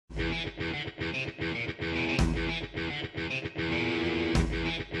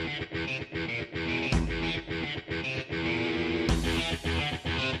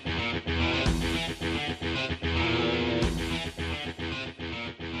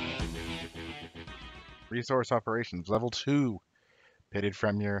Resource operations, level 2.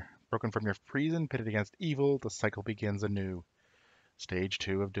 Broken from your prison, pitted against evil, the cycle begins anew. Stage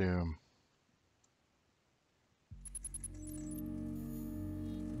 2 of Doom.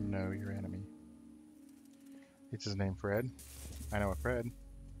 Know your enemy. It's his name, Fred. I know a Fred.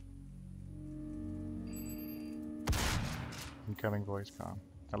 Incoming voice comm.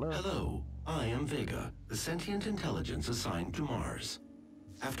 Hello. Hello, I am Vega, the sentient intelligence assigned to Mars.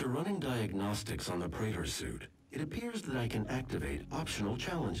 After running diagnostics on the Praetor suit, it appears that I can activate optional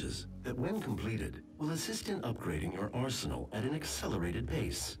challenges that, when completed, will assist in upgrading your arsenal at an accelerated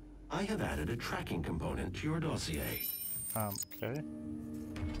pace. I have added a tracking component to your dossier. Okay.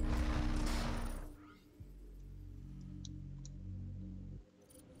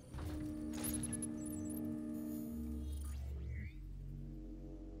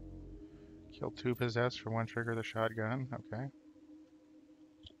 Kill 2 possessed for 1 trigger of the shotgun. Okay.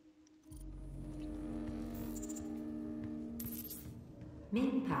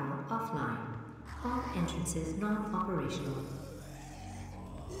 Main power offline. All entrances not operational.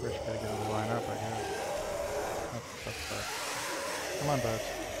 First gotta get it to line up, I guess. That's Come on, Buzz.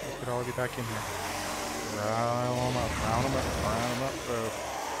 Let's get all of you back in here. Round them up, round them up, round them up. So,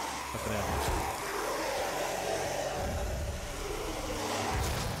 nothing in.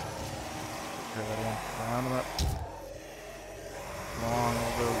 Take that in. Round them up. Come on,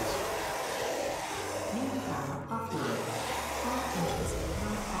 all those. Main power offline. All entrances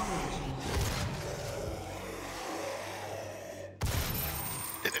not operational.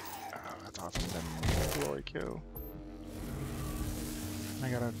 Did it. Oh, that's awesome. Then glory kill. I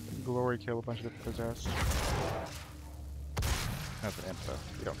gotta glory kill a bunch of the possessed. That's an imp though.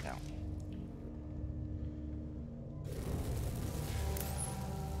 You don't count.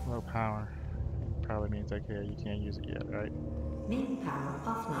 Low power. Probably means like, yeah, you can't use it yet, right? Main power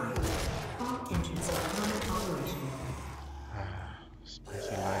offline. All entrances not operational.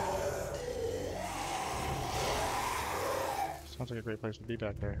 Spicy life. Sounds like a great place to be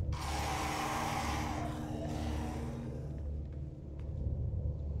back there.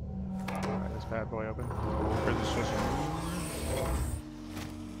 Alright, this bad boy open. Where's the system?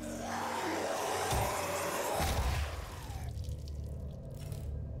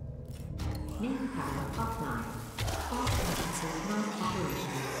 Main power offline. All entrances not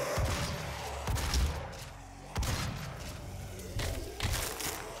operational.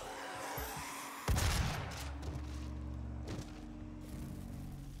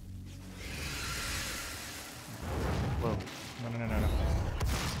 Whoa. No.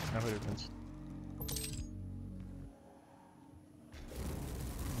 No hooligans.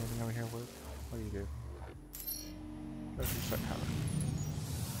 Anything over here work? What do you do? Go to set power.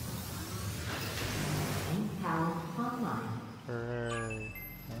 Main power online. Hooray.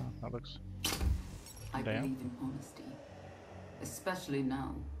 Well, that looks I damn. believe in honesty, especially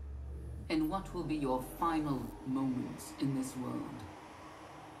now, in what will be your final moments in this world.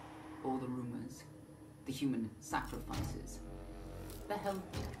 All the rumors, the human sacrifices, the hell,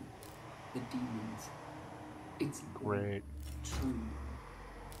 the demons. It's Great. true.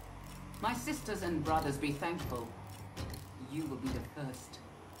 My sisters and brothers, be thankful. You will be the first.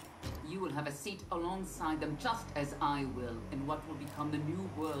 You will have a seat alongside them, just as I will, in what will become the new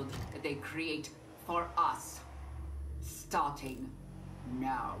world that they create for us. Starting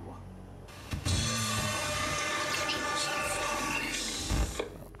now.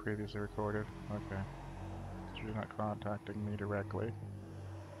 Previously recorded. Okay. So you're not contacting me directly.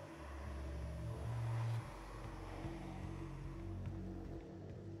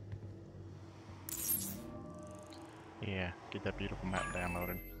 Yeah, get that beautiful map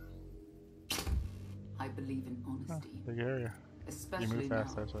downloaded. I believe in Oh, honesty, big area. You especially move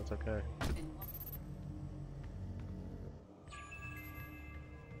fast now. though, so it's okay. In what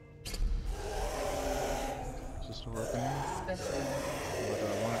Is this door open? especially Or do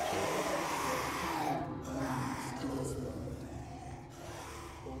I want it to? in this world.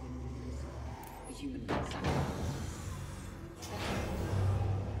 All the rumors, the human sacrifice.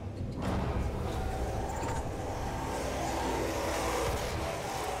 The demons.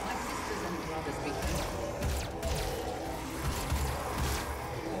 My sisters and brothers be thankful.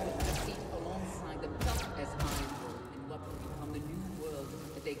 You will have a seat alongside them, just as I will, in what will become the new world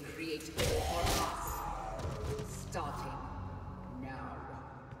that they create for us. Starting now.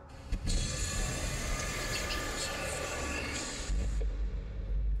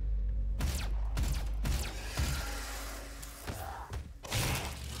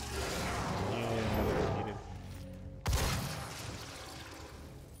 Yeah, that's needed.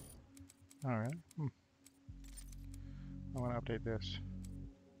 Alright. I want to update this.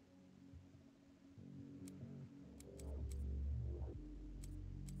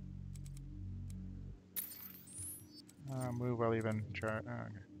 Move while even try. Okay.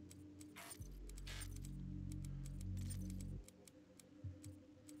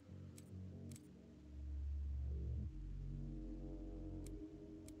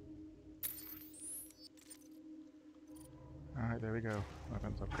 Alright, there we go.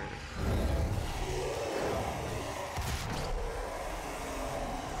 Weapons upgraded.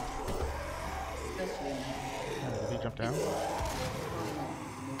 Did he jump down?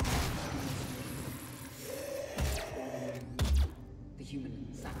 The human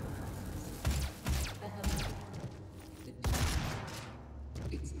sacrifices. The helmet. The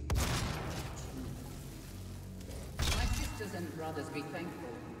death. It's true. My sisters and brothers, be thankful.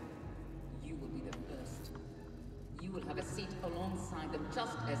 You will be the first. You will have a seat alongside them,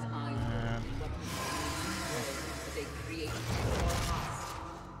 just as I will. What they create for us.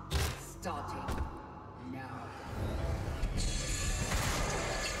 Starting now.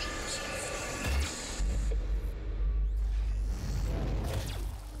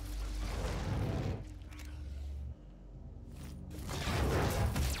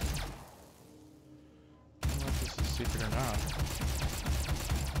 Secret or not.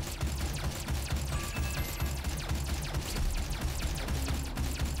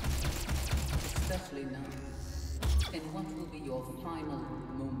 Especially now. And what will be your final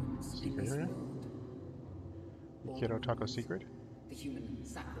moments in this Area? world? Kiddo Taco secret? The human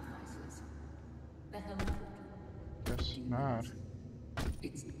sacrifices. The helmet. Guess not.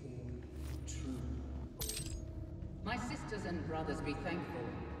 It's all true. My sisters and brothers, be thankful.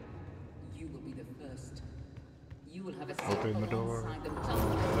 You will be the first. You will have a seat Open the door. alongside them, just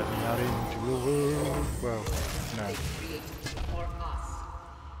Let me out into your world. Well, no. they created for us.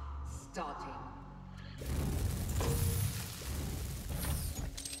 Starting.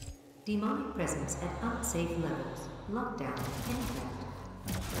 Demonic presence at unsafe levels. Lockdown in effect.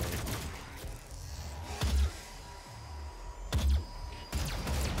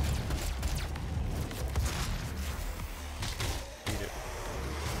 Eat it.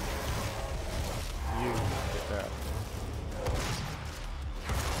 You get that.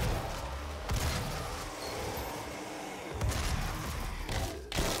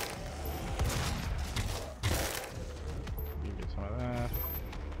 You get some of that.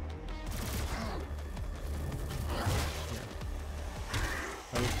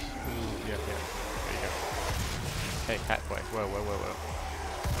 Oops. Ooh, yeah. There you go. Hey, hat boy. Whoa.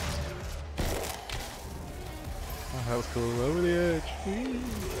 Oh, that was cool. Over the edge. Whee!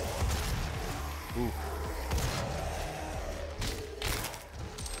 Ooh.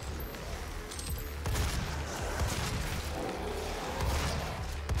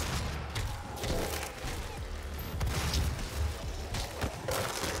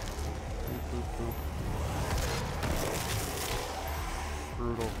 Boop.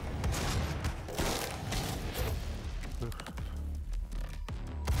 Brutal. Oof.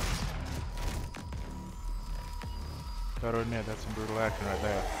 Gotta admit, that's some brutal action right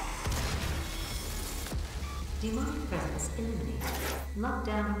there. Demonic presence eliminated.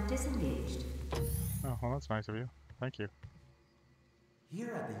 Lockdown disengaged. Oh, well, that's nice of you. Thank you.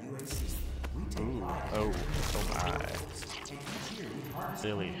 Here at the UAC, we take Ooh. pride in Oh, our oh my. and each year we harness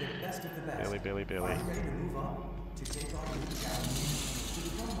Billy. the best of the best. Billy. Are you ready to move on? To take on new challenges? To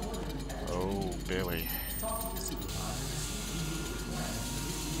become more than an entertainer? Oh, Billy. Talk to the supervisor to see if you will plan to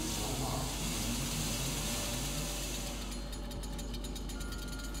give you so much.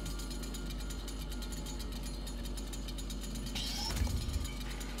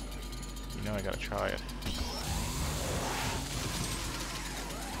 You know I gotta try it.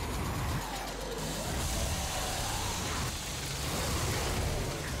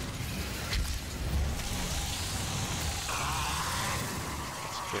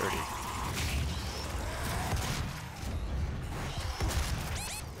 It's dirty.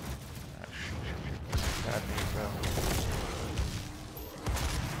 Bad news though.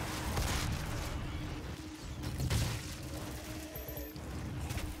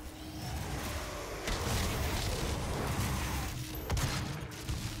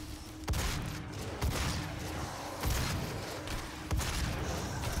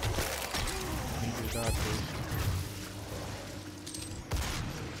 God, please.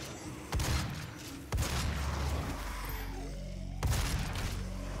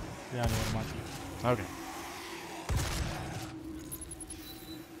 Yeah, I need a monkey. Okay.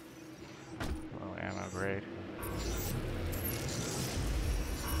 Oh, ammo, great.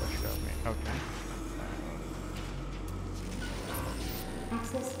 Push up me. Okay.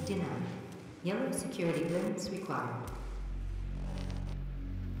 Access denied. Yellow security clearance required.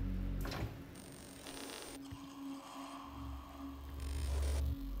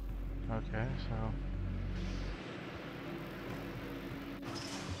 Okay, so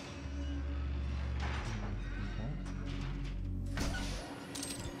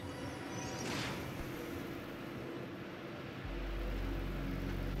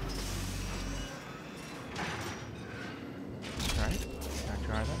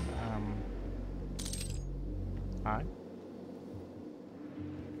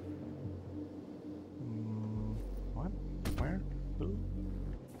Ooh.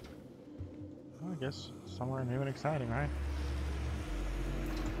 Well, I guess somewhere new and exciting, right?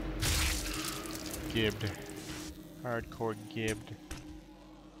 Gibbed. Hardcore gibbed.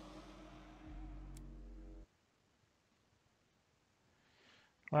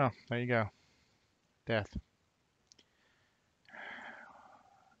 Well, there you go. Death.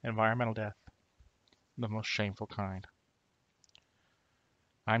 Environmental death. The most shameful kind.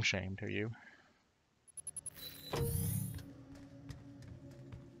 I'm shamed, are you?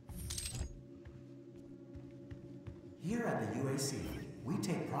 Here at the UAC, we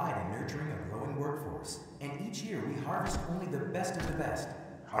take pride in nurturing a growing workforce, and each year we harvest only the best of the best.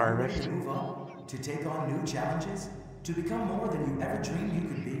 Are you ready Harvest. to move up? To take on new challenges? To become more than you ever dreamed you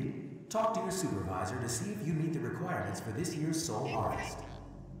could be? Talk to your supervisor to see if you meet the requirements for this year's soul harvest.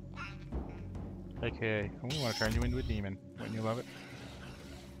 AKA, we want to turn you into a demon. Wouldn't you love it?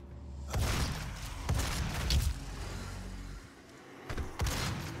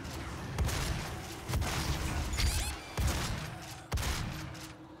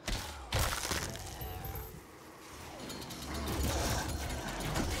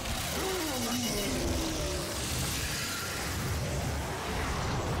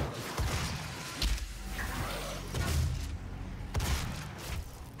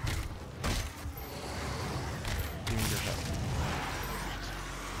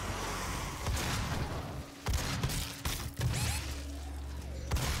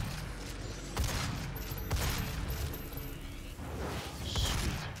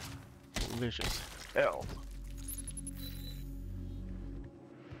 Delicious hell.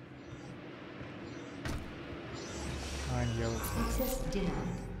 Find yellow. Access denied.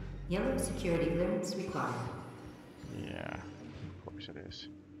 Yellow security clearance required. Yeah, of course it is.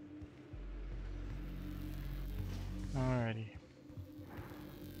 Alrighty.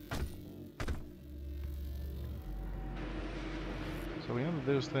 So we know that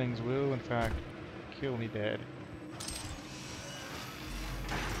those things will, in fact, kill me dead.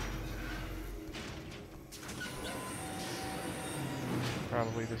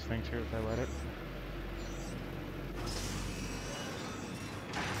 Probably this thing too if I let it.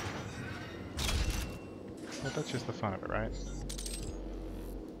 But that's just the fun of it, right?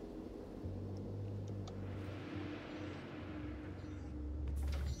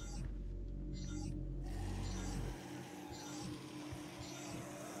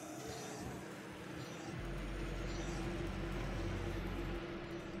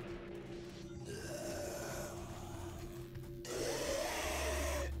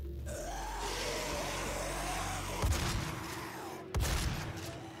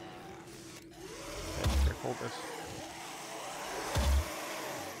 Hold this.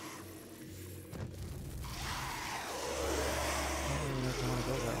 I don't want to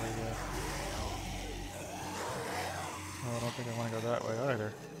go that way yet. No, I don't think I want to go that way either.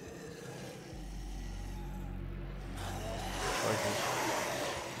 Choices.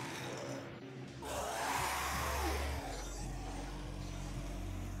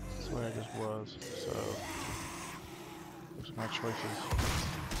 That's the way I just was, so those are my choices.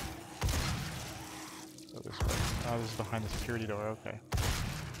 So this way. Oh, this is behind the security door, okay.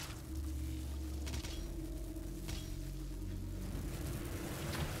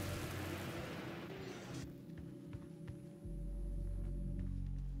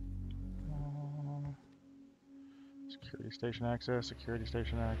 Security station access, security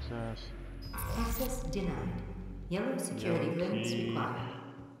station access. Access denied. Yellow security Yellow clearance key. required.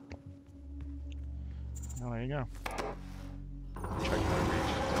 Oh, there you go. Check my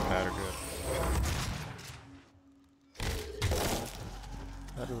reach. Doesn't matter good.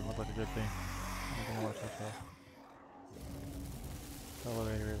 That doesn't look like a good thing. I don't want to touch that.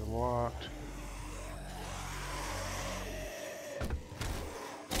 Elevator is locked.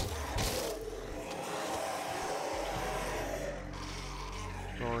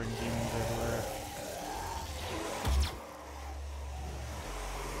 Storing demons everywhere.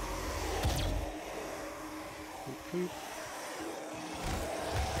 Boop, boop.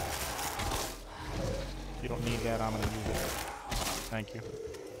 If you don't need that, I'm gonna use it. Thank you.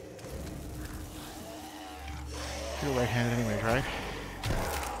 You're right-handed anyways, right?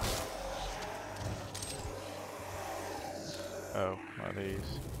 Oh, one of these.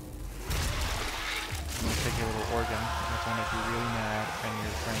 I'm gonna take your little organ. That's gonna make you really mad, and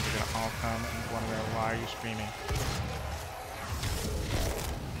your friends are gonna all come and wonder why you're screaming.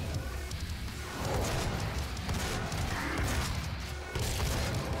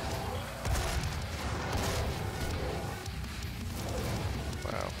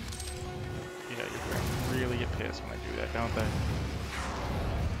 Wow. Yeah, your friends really get pissed when I do that, don't they?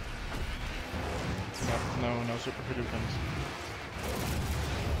 No super Hadoukens.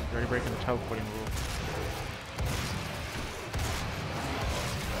 You're already breaking the teleporting rule.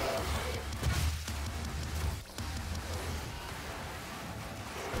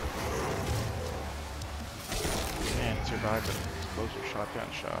 Man, survived an explosive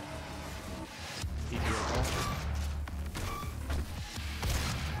shotgun shot. Easier vulture.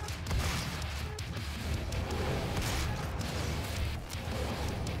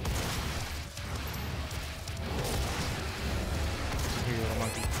 Here, you little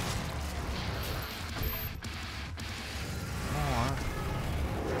monkey. More.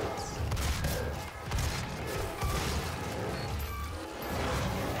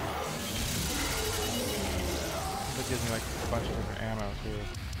 That gives me like a bunch of different ammo too.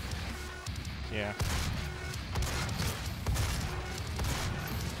 Yeah.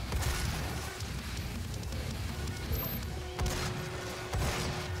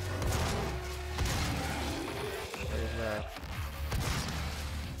 There's that.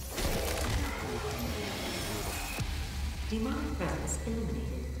 Demonic presence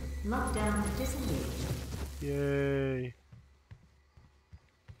eliminated. Lockdown disengaged. Yay.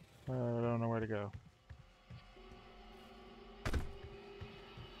 I don't know where to go.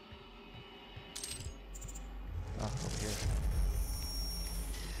 Oh, over here.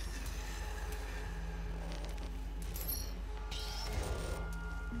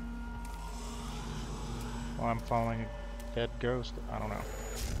 Well, I'm following a dead ghost. I don't know.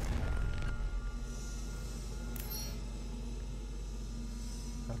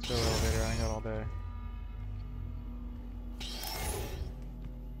 Let's go elevator. I ain't got all day.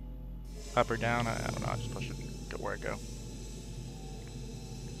 Up or down? I don't know. I just push it. Go where I go.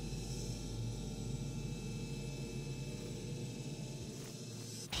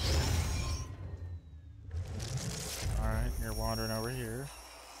 Alright, you're wandering over here.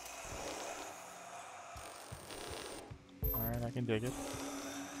 Alright, I can dig it.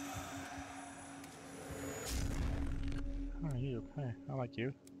 Oh, you. Hey, I like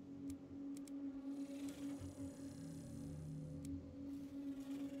you.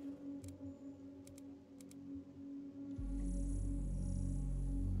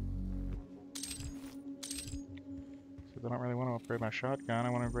 I don't really want to upgrade my shotgun,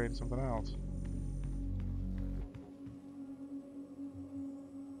 I want to upgrade something else.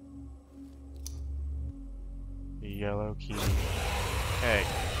 The yellow key. Hey,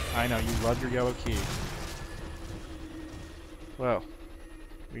 I know you love your yellow key. Well,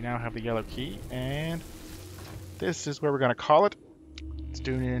 we now have the yellow key, and this is where we're going to call it. Let's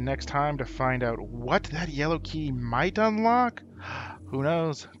tune in next time to find out what that yellow key might unlock. Who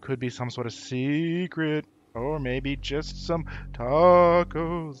knows? Could be some sort of secret. Or maybe just some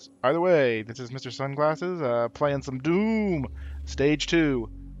tacos. Either way, this is Mr. Sunglasses playing some Doom. Stage 2.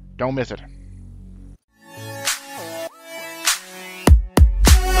 Don't miss it.